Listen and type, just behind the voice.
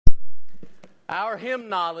Our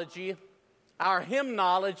hymnology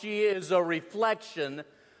is a reflection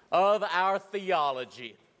of our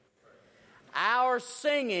theology. Our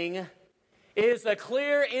singing is a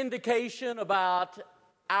clear indication about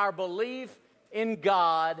our belief in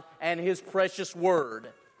God and His precious Word.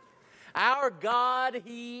 Our God,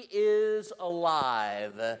 He is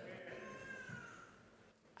alive.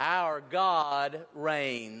 Our God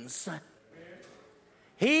reigns.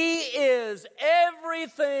 He is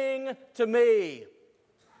everything to me.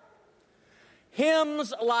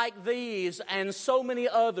 Hymns like these and so many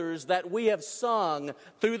others that we have sung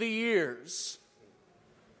through the years,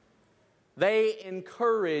 they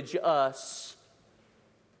encourage us.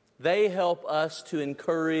 They help us to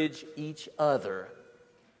encourage each other.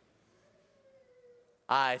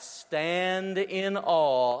 I stand in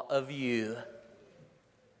awe of you.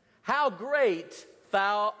 How great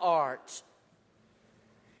thou art.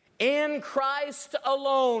 In Christ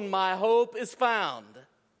alone my hope is found.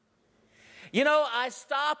 You know, I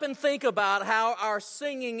stop and think about how our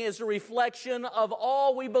singing is a reflection of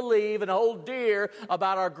all we believe and hold dear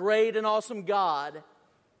about our great and awesome God.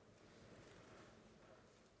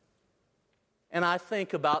 And I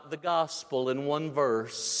think about the gospel in one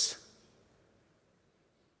verse.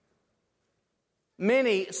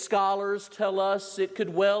 Many scholars tell us it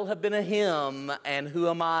could well have been a hymn, and who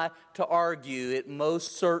am I to argue? It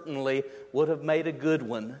most certainly would have made a good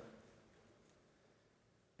one.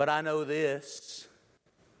 But I know this: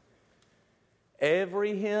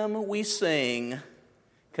 every hymn we sing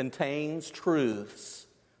contains truths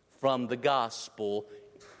from the gospel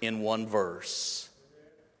in one verse.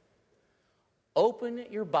 Open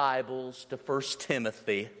your Bibles to 1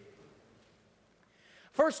 Timothy.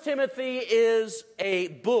 1 Timothy is a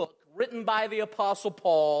book written by the Apostle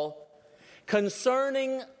Paul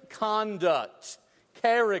concerning conduct,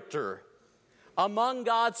 character among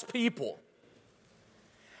God's people.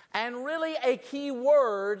 And really a key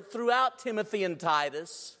word throughout Timothy and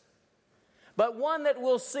Titus, but one that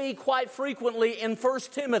we'll see quite frequently in 1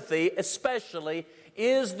 Timothy especially,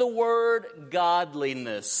 is the word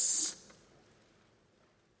godliness.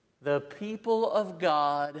 The people of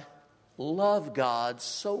God love God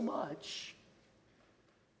so much,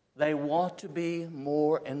 they want to be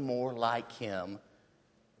more and more like Him,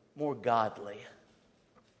 more godly.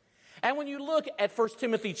 And when you look at 1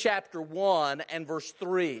 Timothy chapter 1 and verse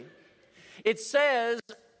 3, it says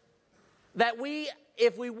that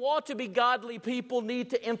if we want to be godly people,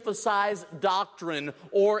 need to emphasize doctrine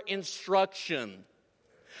or instruction.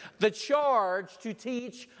 The charge to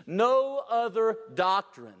teach no other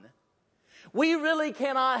doctrine. We really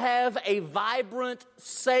cannot have a vibrant,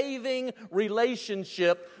 saving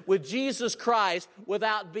relationship with Jesus Christ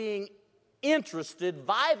without being interested,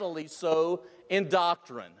 vitally so, in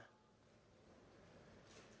doctrine.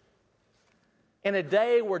 In a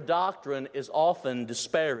day where doctrine is often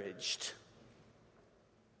disparaged,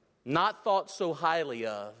 not thought so highly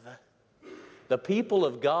of, the people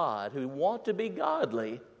of God who want to be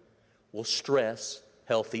godly will stress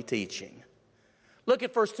healthy teaching. Look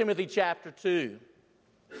at 1 Timothy chapter 2.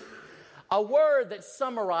 A word that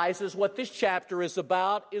summarizes what this chapter is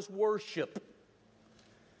about is worship.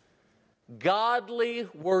 Godly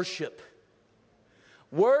worship.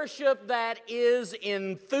 Worship that is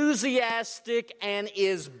enthusiastic and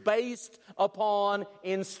is based upon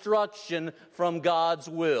instruction from God's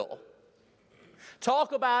will.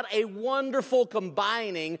 Talk about a wonderful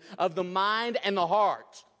combining of the mind and the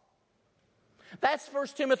heart. That's 1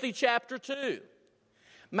 Timothy chapter 2.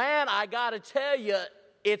 Man, I got to tell you,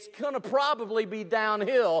 it's going to probably be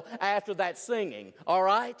downhill after that singing, all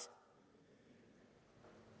right?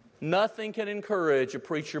 Nothing can encourage a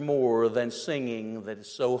preacher more than singing that is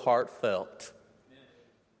so heartfelt.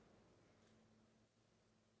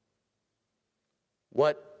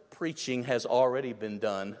 What preaching has already been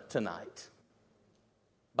done tonight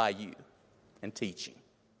by you and teaching.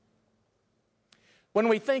 When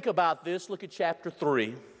we think about this, look at chapter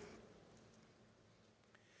 3.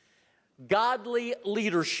 Godly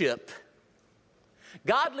leadership.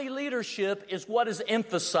 Godly leadership is what is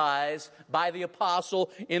emphasized by the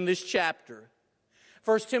apostle in this chapter.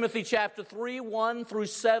 1 Timothy chapter 3, 1 through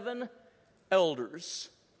 7, elders.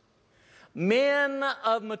 Men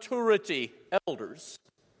of maturity, elders.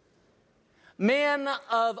 Men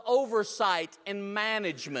of oversight and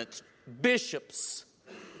management, bishops.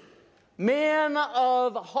 Men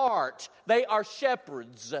of heart, they are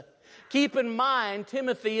shepherds. Keep in mind,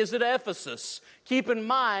 Timothy is at Ephesus. Keep in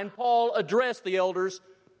mind, Paul addressed the elders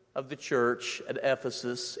of the church at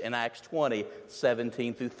Ephesus in Acts 20,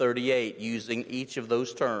 17 through 38, using each of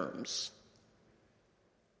those terms.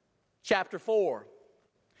 Chapter 4.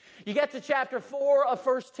 You get to chapter 4 of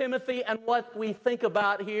 1 Timothy, and what we think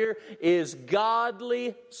about here is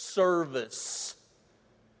godly service.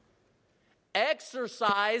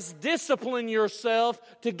 Exercise, discipline yourself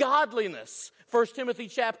to godliness. 1 Timothy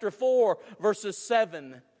chapter 4, verses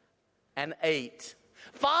 7 and 8.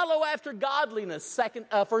 Follow after godliness,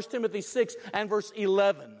 1 Timothy 6 and verse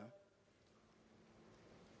 11.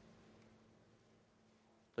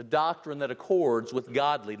 The doctrine that accords with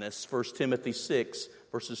godliness, 1 Timothy 6,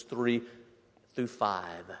 verses 3 through 5.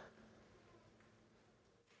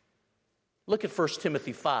 Look at 1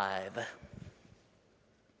 Timothy 5.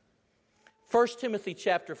 1 Timothy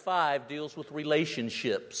chapter 5 deals with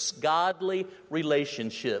relationships, godly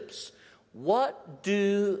relationships. What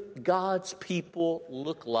do God's people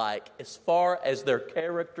look like as far as their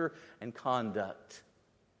character and conduct?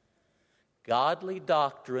 Godly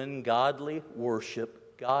doctrine, godly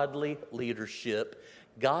worship, godly leadership,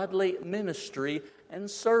 godly ministry and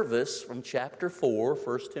service from chapter 4,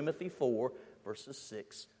 1 Timothy 4, verses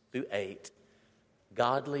 6 through 8.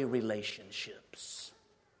 Godly relationships.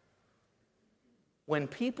 When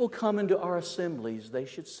people come into our assemblies, they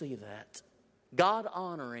should see that.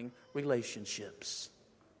 God-honoring relationships.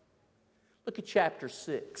 Look at chapter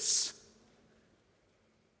 6.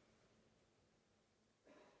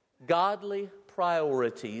 Godly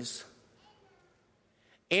priorities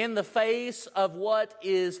in the face of what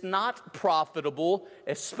is not profitable,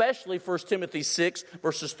 especially 1 Timothy 6,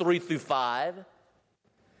 verses 3 through 5,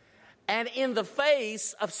 and in the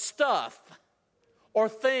face of stuff or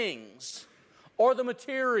things or the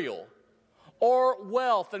material or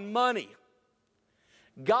wealth and money.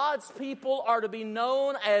 God's people are to be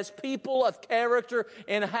known as people of character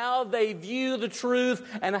in how they view the truth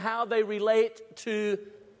and how they relate to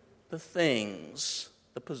the things,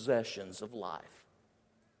 the possessions of life.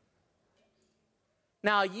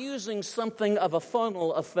 Now, using something of a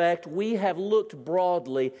funnel effect, we have looked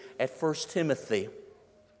broadly at 1 Timothy.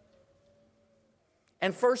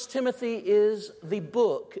 And 1 Timothy is the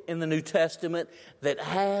book in the New Testament that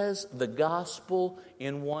has the gospel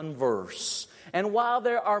in one verse. And while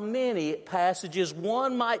there are many passages,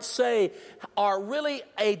 one might say, are really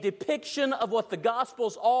a depiction of what the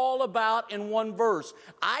gospel's all about in one verse,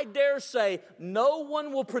 I dare say no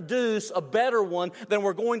one will produce a better one than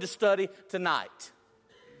we're going to study tonight.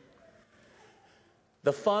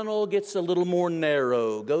 The funnel gets a little more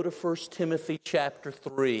narrow. Go to 1 Timothy chapter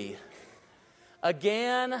 3.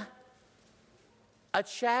 Again, a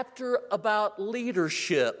chapter about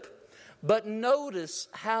leadership. But notice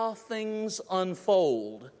how things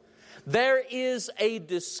unfold. There is a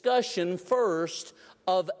discussion first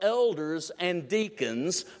of elders and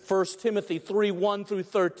deacons, 1 Timothy 3, 1 through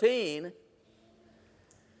 13.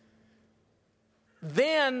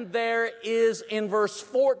 Then there is in verse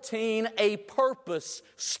 14 a purpose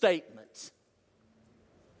statement.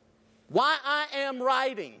 Why I am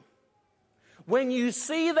writing. When you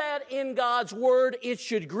see that in God's Word, it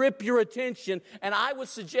should grip your attention, and I would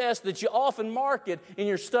suggest that you often mark it in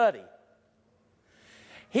your study.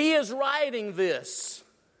 He is writing this.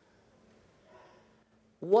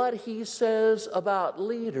 What he says about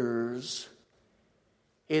leaders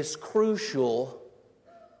is crucial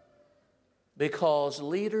because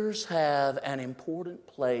leaders have an important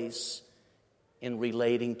place in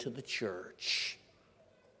relating to the church.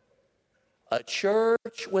 A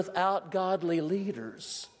church without godly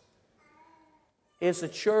leaders is a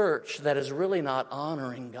church that is really not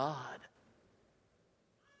honoring God.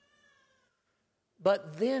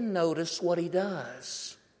 But then notice what he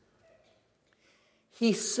does.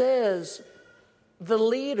 He says the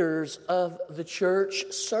leaders of the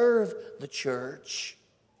church serve the church.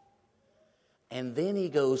 And then he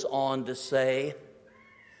goes on to say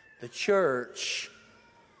the church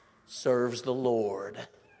serves the Lord.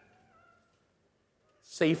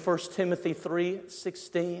 See 1 Timothy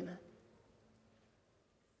 3:16.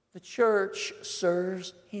 The church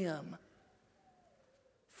serves him.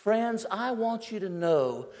 Friends, I want you to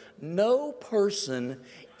know no person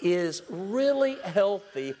is really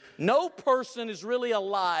healthy, no person is really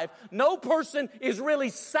alive, no person is really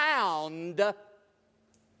sound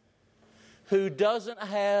who doesn't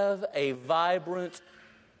have a vibrant,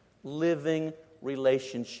 living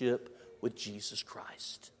relationship with Jesus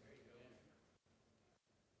Christ.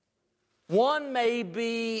 One may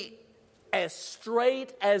be as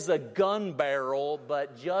straight as a gun barrel,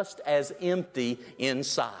 but just as empty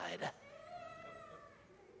inside.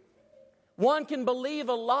 One can believe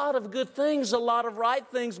a lot of good things, a lot of right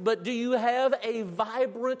things, but do you have a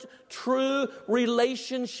vibrant, true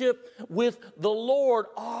relationship with the Lord?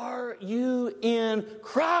 Are you in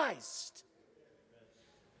Christ?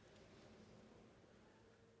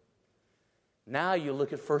 Now you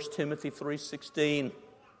look at 1 Timothy 3:16.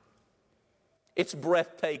 It's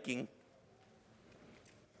breathtaking.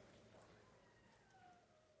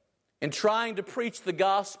 In trying to preach the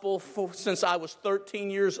gospel since I was 13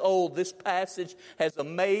 years old, this passage has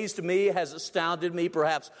amazed me, has astounded me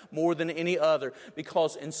perhaps more than any other,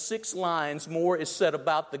 because in 6 lines more is said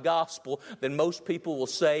about the gospel than most people will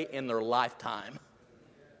say in their lifetime.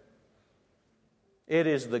 It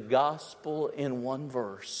is the gospel in one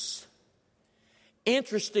verse.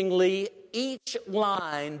 Interestingly, each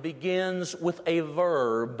line begins with a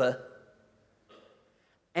verb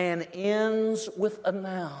and ends with a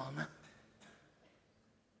noun.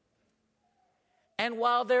 And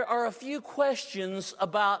while there are a few questions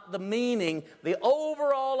about the meaning, the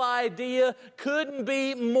overall idea couldn't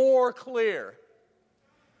be more clear.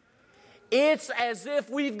 It's as if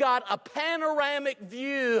we've got a panoramic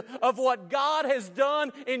view of what God has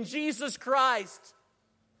done in Jesus Christ.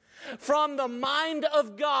 From the mind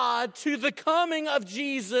of God to the coming of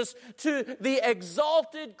Jesus to the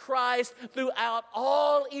exalted Christ throughout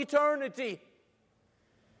all eternity.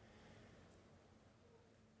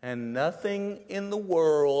 And nothing in the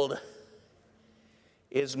world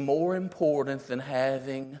is more important than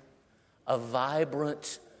having a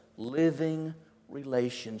vibrant, living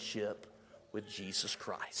relationship with Jesus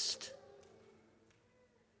Christ.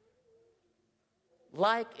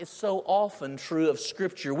 Like is so often true of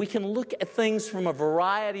Scripture, we can look at things from a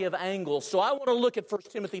variety of angles. So I want to look at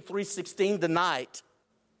 1 Timothy 3:16 tonight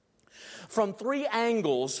from 3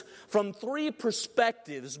 angles, from 3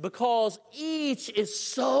 perspectives, because each is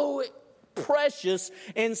so precious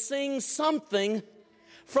in seeing something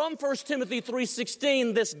from 1 Timothy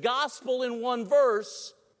 3:16, this gospel in one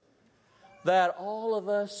verse, that all of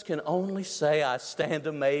us can only say, I stand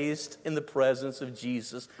amazed in the presence of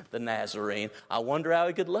Jesus the Nazarene. I wonder how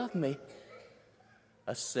he could love me,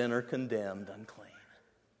 a sinner condemned unclean.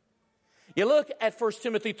 You look at 1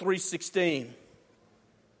 Timothy 3:16.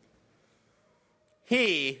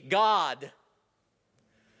 He, God,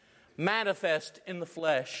 manifest in the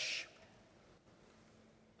flesh.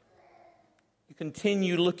 You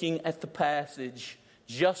continue looking at the passage.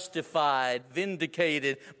 Justified,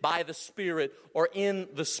 vindicated by the Spirit or in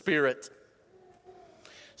the Spirit.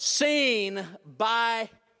 Seen by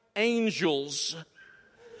angels.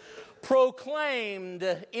 Proclaimed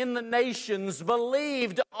in the nations,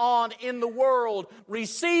 believed on in the world,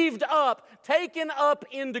 received up, taken up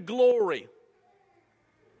into glory.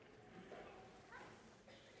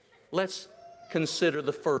 Let's consider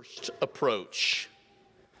the first approach.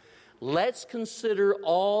 Let's consider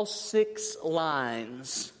all 6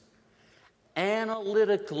 lines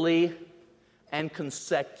analytically and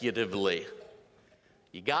consecutively.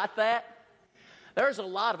 You got that? There's a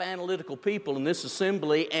lot of analytical people in this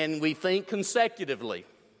assembly, and we think consecutively.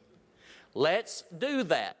 Let's do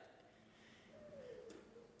that.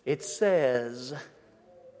 It says,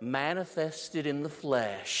 manifested in the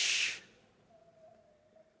flesh,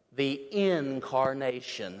 the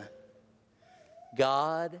incarnation.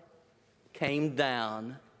 God came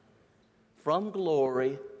down from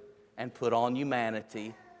glory and put on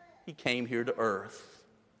humanity. He came here to earth.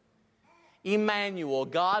 Emmanuel,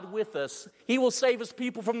 God with us. He will save his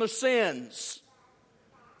people from their sins.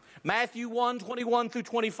 Matthew 1:21 through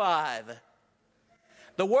 25.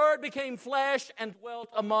 The Word became flesh and dwelt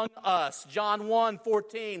among us. John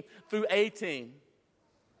 1:14 through 18.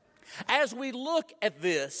 As we look at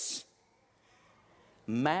this,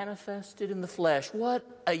 manifested in the flesh, what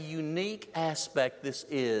a unique aspect this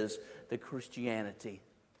is to Christianity.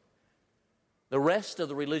 The rest of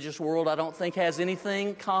the religious world, I don't think, has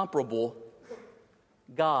anything comparable.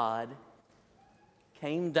 God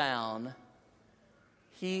came down,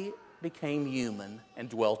 he became human and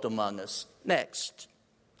dwelt among us. Next,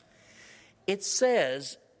 it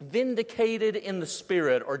says vindicated in the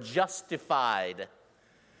Spirit or justified.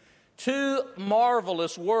 2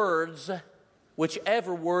 marvelous words,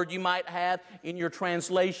 whichever word you might have in your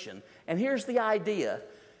translation. And here's the idea.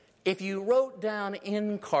 If you wrote down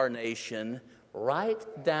incarnation,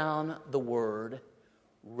 write down the word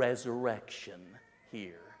resurrection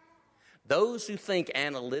here. Those who think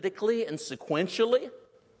analytically and sequentially,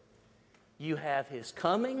 you have his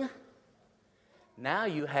coming, now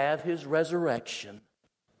you have his resurrection.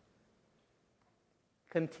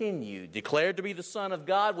 Continue. Declared to be the Son of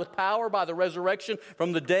God with power by the resurrection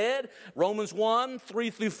from the dead. Romans 1, 3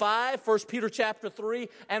 through 5. 1 Peter chapter 3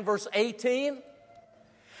 and verse 18.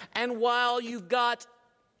 And while you've got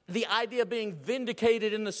the idea of being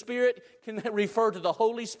vindicated in the Spirit, can refer to the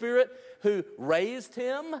Holy Spirit who raised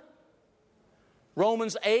him.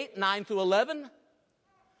 Romans 8, 9 through 11.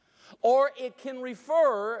 or it can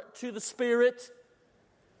refer to the spirit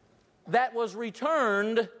that was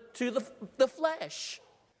returned to the flesh.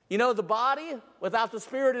 You know, the body without the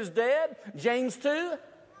spirit is dead, James 2.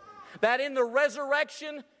 That in the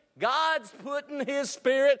resurrection, God's putting His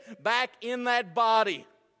Spirit back in that body.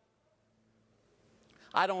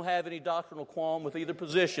 I don't have any doctrinal qualm with either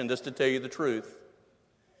position, just to tell you the truth.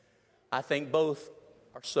 I think both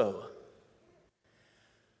are so.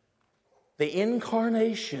 The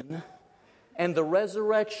incarnation and the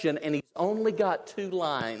resurrection, and he's only got 2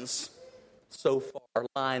 lines so far.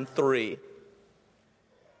 Line 3.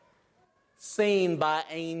 Seen by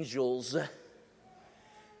angels.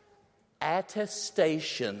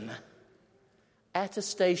 Attestation.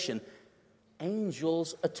 Attestation.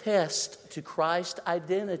 Angels attest to Christ's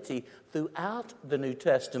identity throughout the New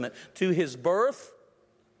Testament. To His birth,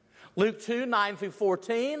 Luke 2, 9 through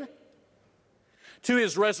 14. To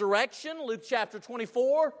His resurrection, Luke chapter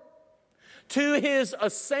 24. To His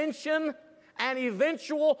ascension and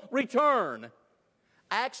eventual return,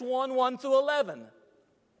 Acts 1, 1 through 11.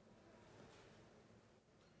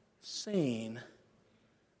 Seen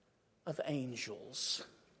of angels.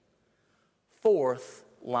 4th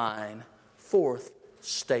line, 4th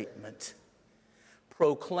statement.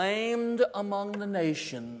 Proclaimed among the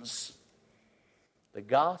nations. The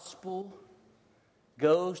gospel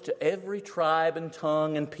goes to every tribe and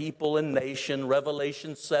tongue and people and nation.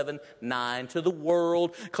 Revelation 7, 9. To the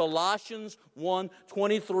world. Colossians 1,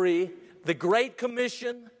 23. The Great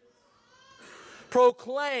Commission.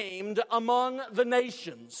 Proclaimed among the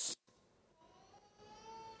nations.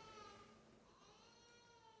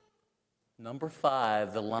 Number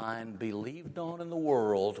 5, the line, believed on in the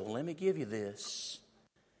world. Well, let me give you this.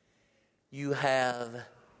 You have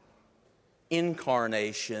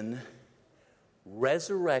incarnation,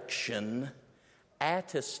 resurrection,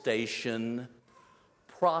 attestation,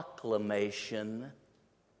 proclamation,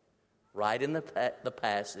 right in the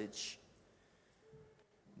passage.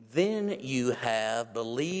 Then you have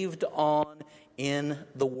believed on in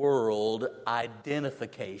the world,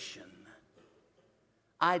 identification.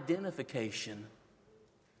 Identification.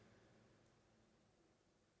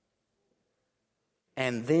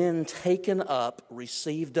 And then taken up,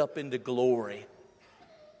 received up into glory.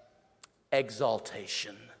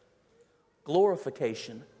 Exaltation.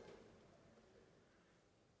 Glorification.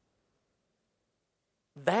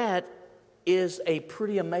 That is a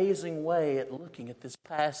pretty amazing way at looking at this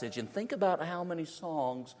passage. And think about how many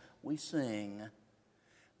songs we sing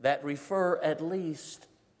that refer at least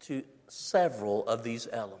to several of these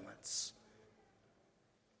elements.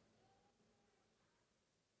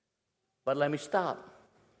 But let me stop.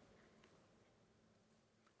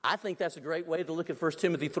 I think that's a great way to look at 1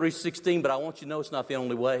 Timothy 3:16, but I want you to know it's not the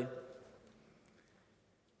only way.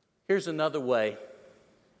 Here's another way.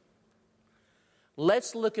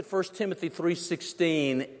 Let's look at 1 Timothy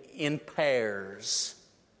 3:16 in pairs.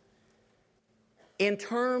 In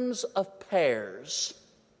terms of pairs,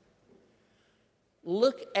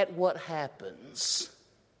 look at what happens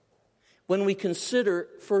when we consider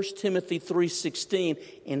 1 Timothy 3:16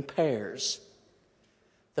 in pairs.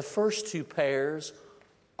 The first 2 pairs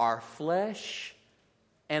are flesh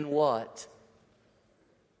and what?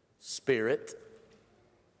 Spirit.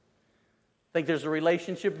 Think there's a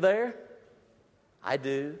relationship there? I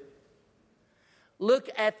do. Look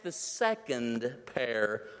at the second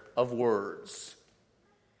pair of words.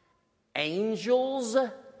 Angels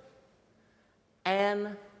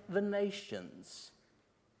and the nations.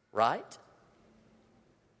 Right?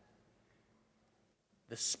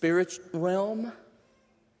 The spiritual realm,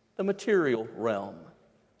 the material realm.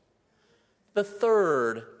 The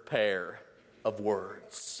third pair of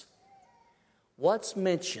words. What's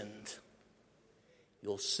mentioned?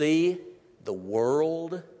 You'll see the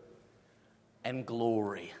world and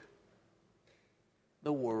glory.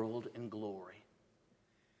 The world and glory.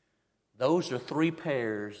 Those are 3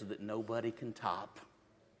 pairs that nobody can top.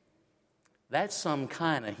 That's some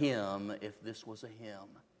kind of hymn if this was a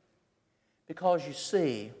hymn. Because you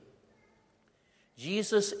see,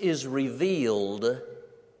 Jesus is revealed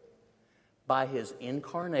by His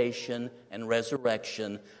incarnation and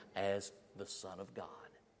resurrection as the Son of God.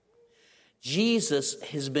 Jesus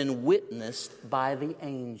has been witnessed by the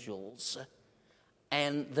angels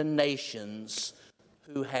and the nations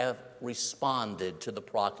who have responded to the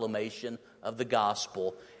proclamation of the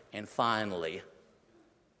gospel. And finally,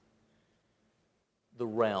 the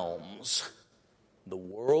realms, the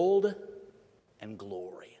world and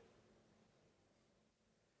glory.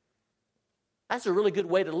 That's a really good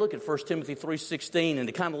way to look at 1 Timothy 3:16 and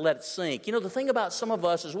to kind of let it sink. You know, the thing about some of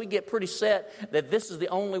us is we get pretty set that this is the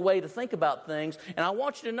only way to think about things. And I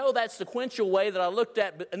want you to know that sequential way that I looked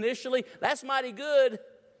at initially, that's mighty good.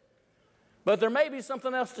 But there may be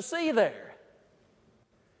something else to see there.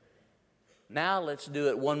 Now let's do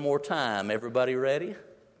it one more time. Everybody ready?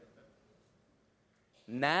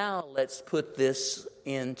 Now let's put this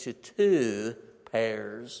into 2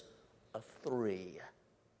 pairs of 3.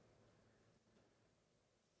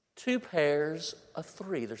 2 pairs of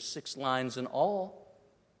 3. There's 6 lines in all.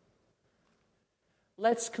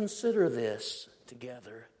 Let's consider this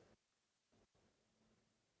together.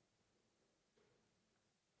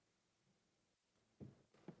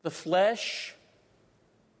 The flesh,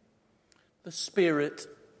 the spirit,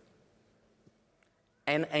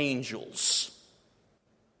 and angels.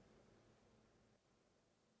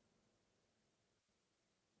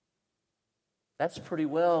 That's pretty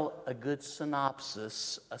well a good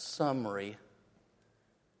synopsis, a summary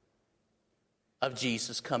of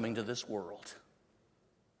Jesus coming to this world.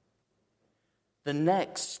 The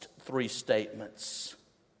next 3 statements,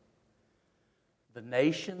 the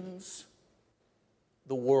nations,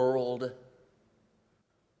 the world,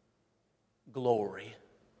 glory.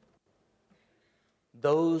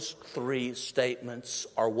 Those 3 statements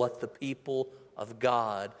are what the people of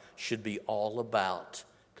God should be all about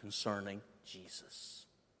concerning Jesus.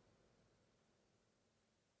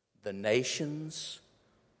 The nations,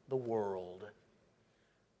 the world,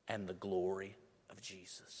 and the glory of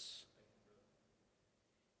Jesus.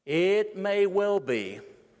 It may well be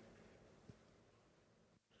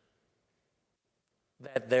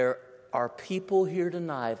that there are people here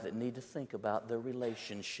tonight that need to think about their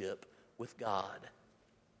relationship with God.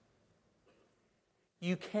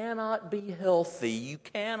 You cannot be healthy, you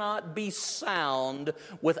cannot be sound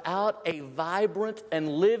without a vibrant and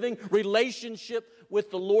living relationship with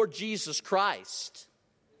the Lord Jesus Christ.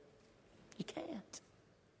 You can't.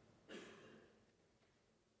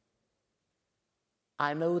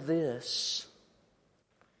 I know this.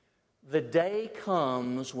 The day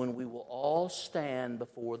comes when we will all stand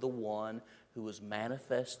before the one who was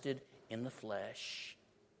manifested in the flesh,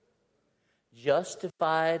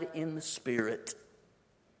 justified in the Spirit,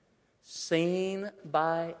 seen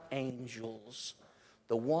by angels,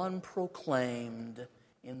 the one proclaimed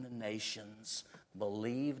in the nations,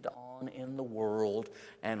 believed on in the world,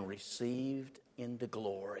 and received into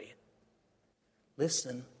glory.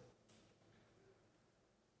 Listen.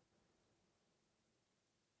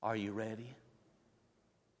 Are you ready?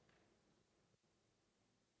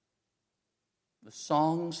 The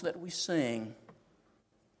songs that we sing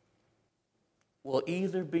will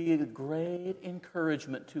either be a great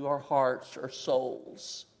encouragement to our hearts or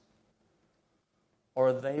souls,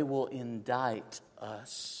 or they will indict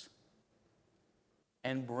us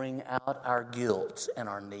and bring out our guilt and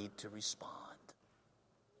our need to respond.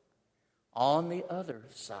 On the other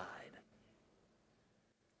side,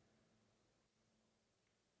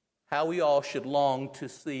 how we all should long to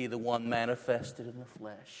see the one manifested in the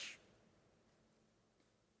flesh,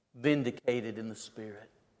 vindicated in the Spirit,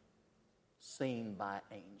 seen by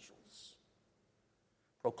angels,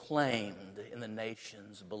 proclaimed in the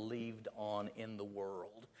nations, believed on in the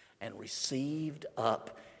world, and received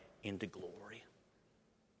up into glory.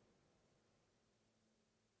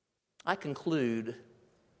 I conclude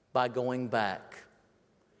by going back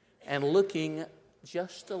and looking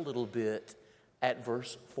just a little bit at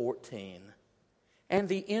verse 14 and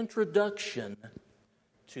the introduction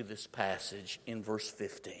to this passage in verse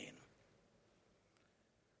 15.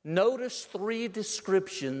 Notice 3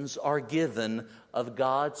 descriptions are given of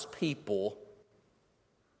God's people.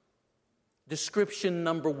 Description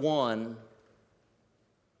number 1,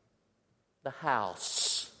 the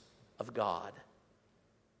house of God.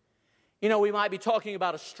 You know, we might be talking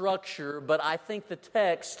about a structure, but I think the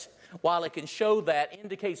text, while it can show that,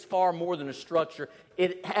 indicates far more than a structure.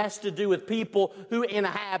 It has to do with people who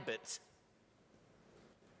inhabit.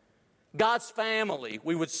 God's family,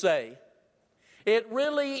 we would say. It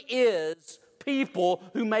really is people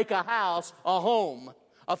who make a house a home,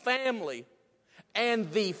 a family.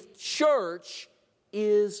 And the church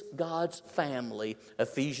is God's family.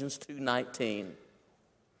 Ephesians 2:19.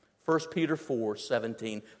 1 Peter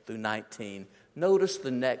 4:17 through 19. Notice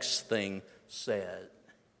the next thing said.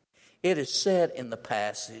 It is said in the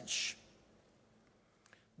passage,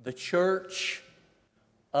 the church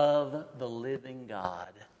of the living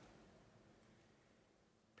God.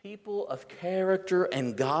 People of character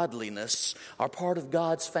and godliness are part of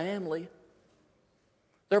God's family.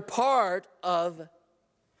 They're part of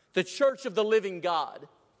the church of the living God.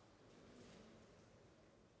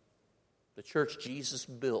 The the church Jesus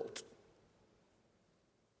built.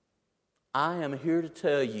 I am here to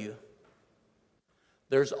tell you,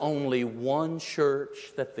 there's only one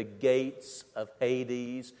church that the gates of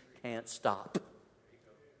Hades can't stop.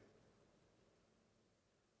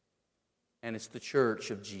 And it's the church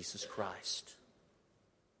of Jesus Christ.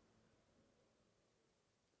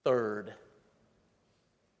 Third,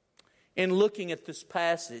 in looking at this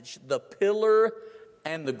passage, the pillar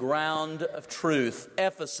and the ground of truth,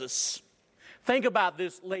 Ephesus. Think about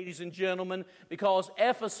this, ladies and gentlemen, because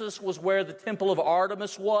Ephesus was where the temple of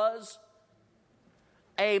Artemis was.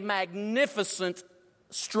 A magnificent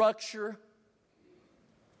structure,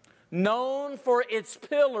 known for its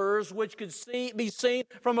pillars, which could be seen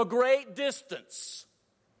from a great distance.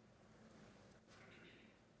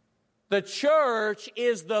 The church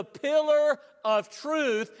is the pillar of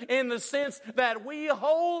truth in the sense that we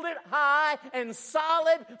hold it high and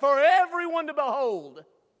solid for everyone to behold.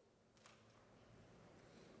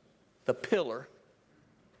 The pillar.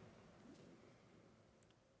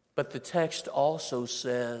 But the text also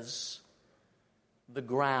says the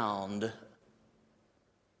ground.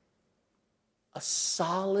 A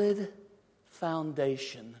solid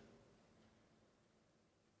foundation.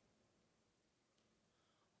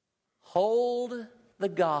 Hold the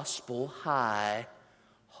gospel high.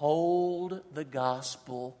 Hold the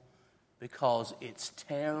gospel because it's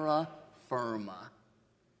terra firma.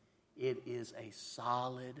 It is a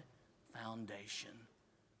solid foundation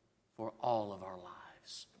for all of our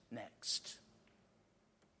lives. Next.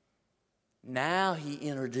 Now he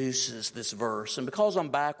introduces this verse, and because I'm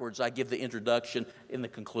backwards, I give the introduction in the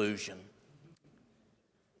conclusion.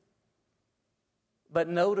 But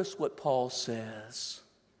notice what Paul says.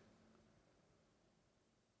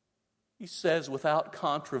 He says, without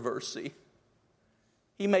controversy.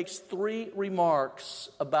 He makes 3 remarks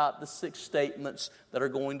about the 6 statements that are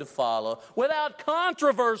going to follow. Without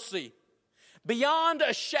controversy, beyond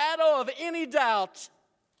a shadow of any doubt,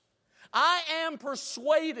 I am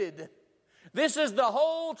persuaded this is the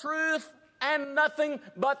whole truth and nothing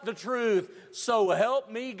but the truth. So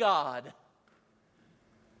help me God.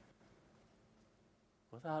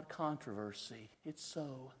 Without controversy, it's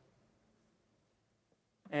so.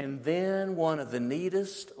 And then one of the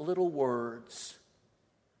neatest little words,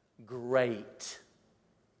 great.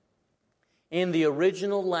 In the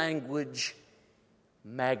original language,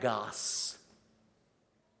 magos.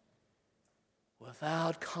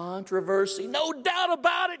 Without controversy, no doubt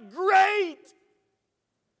about it, great.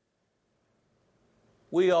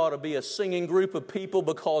 We ought to be a singing group of people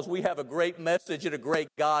because we have a great message and a great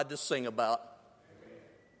God to sing about.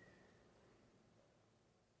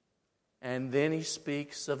 And then he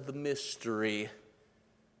speaks of the mystery.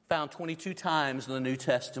 Found 22 times in the New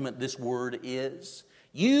Testament, this word is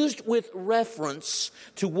used with reference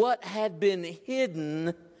to what had been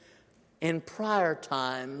hidden in prior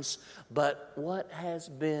times, but what has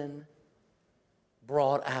been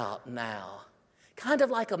brought out now. Kind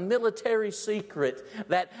of like a military secret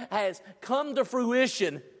that has come to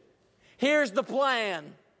fruition. Here's the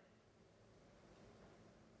plan.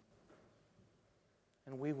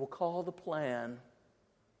 And we will call the plan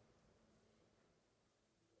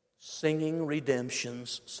Singing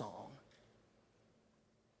Redemption's Song.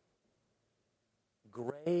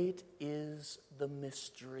 Great is the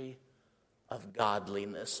mystery of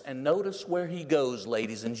godliness. And notice where he goes,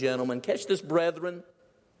 ladies and gentlemen. Catch this, brethren.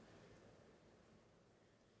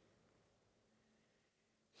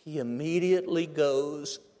 He immediately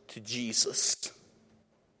goes to Jesus.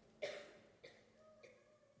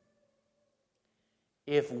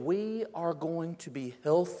 If we are going to be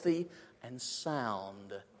healthy and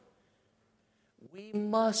sound, we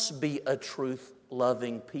must be a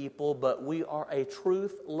truth-loving people, but we are a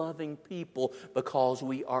truth-loving people because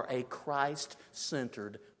we are a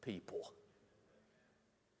Christ-centered people.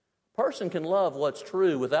 A person can love what's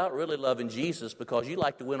true without really loving Jesus because you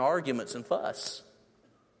like to win arguments and fuss.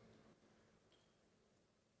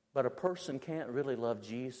 But a person can't really love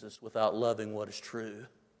Jesus without loving what is true.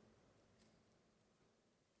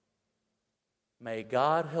 May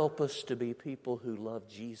God help us to be people who love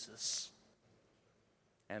Jesus.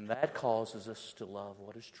 And that causes us to love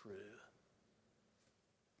what is true.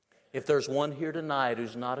 If there's one here tonight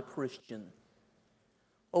who's not a Christian,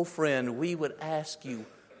 oh friend, we would ask you,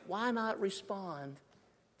 why not respond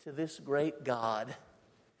to this great God?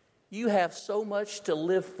 You have so much to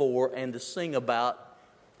live for and to sing about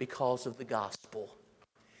because of the gospel.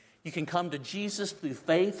 You can come to Jesus through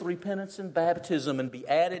faith, repentance, and baptism and be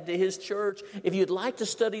added to His church. If you'd like to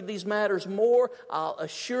study these matters more, I'll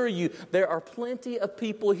assure you there are plenty of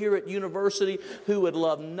people here at University who would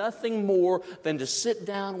love nothing more than to sit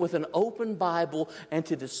down with an open Bible and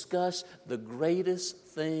to discuss the greatest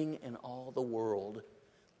thing in all the world.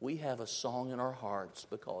 We have a song in our hearts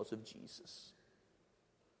because of Jesus.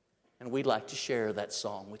 And we'd like to share that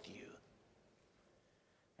song with you.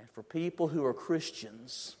 And for people who are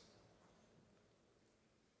Christians,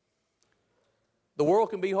 the world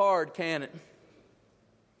can be hard, can't it?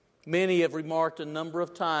 Many have remarked a number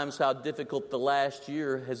of times how difficult the last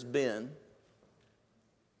year has been.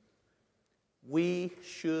 We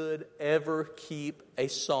should ever keep a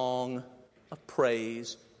song of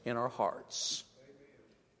praise in our hearts.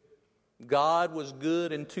 God was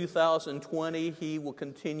good in 2020. He will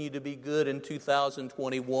continue to be good in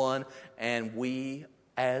 2021. And we,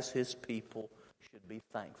 as His people, should be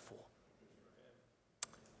thankful.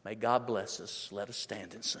 May God bless us. Let us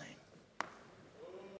stand and sing.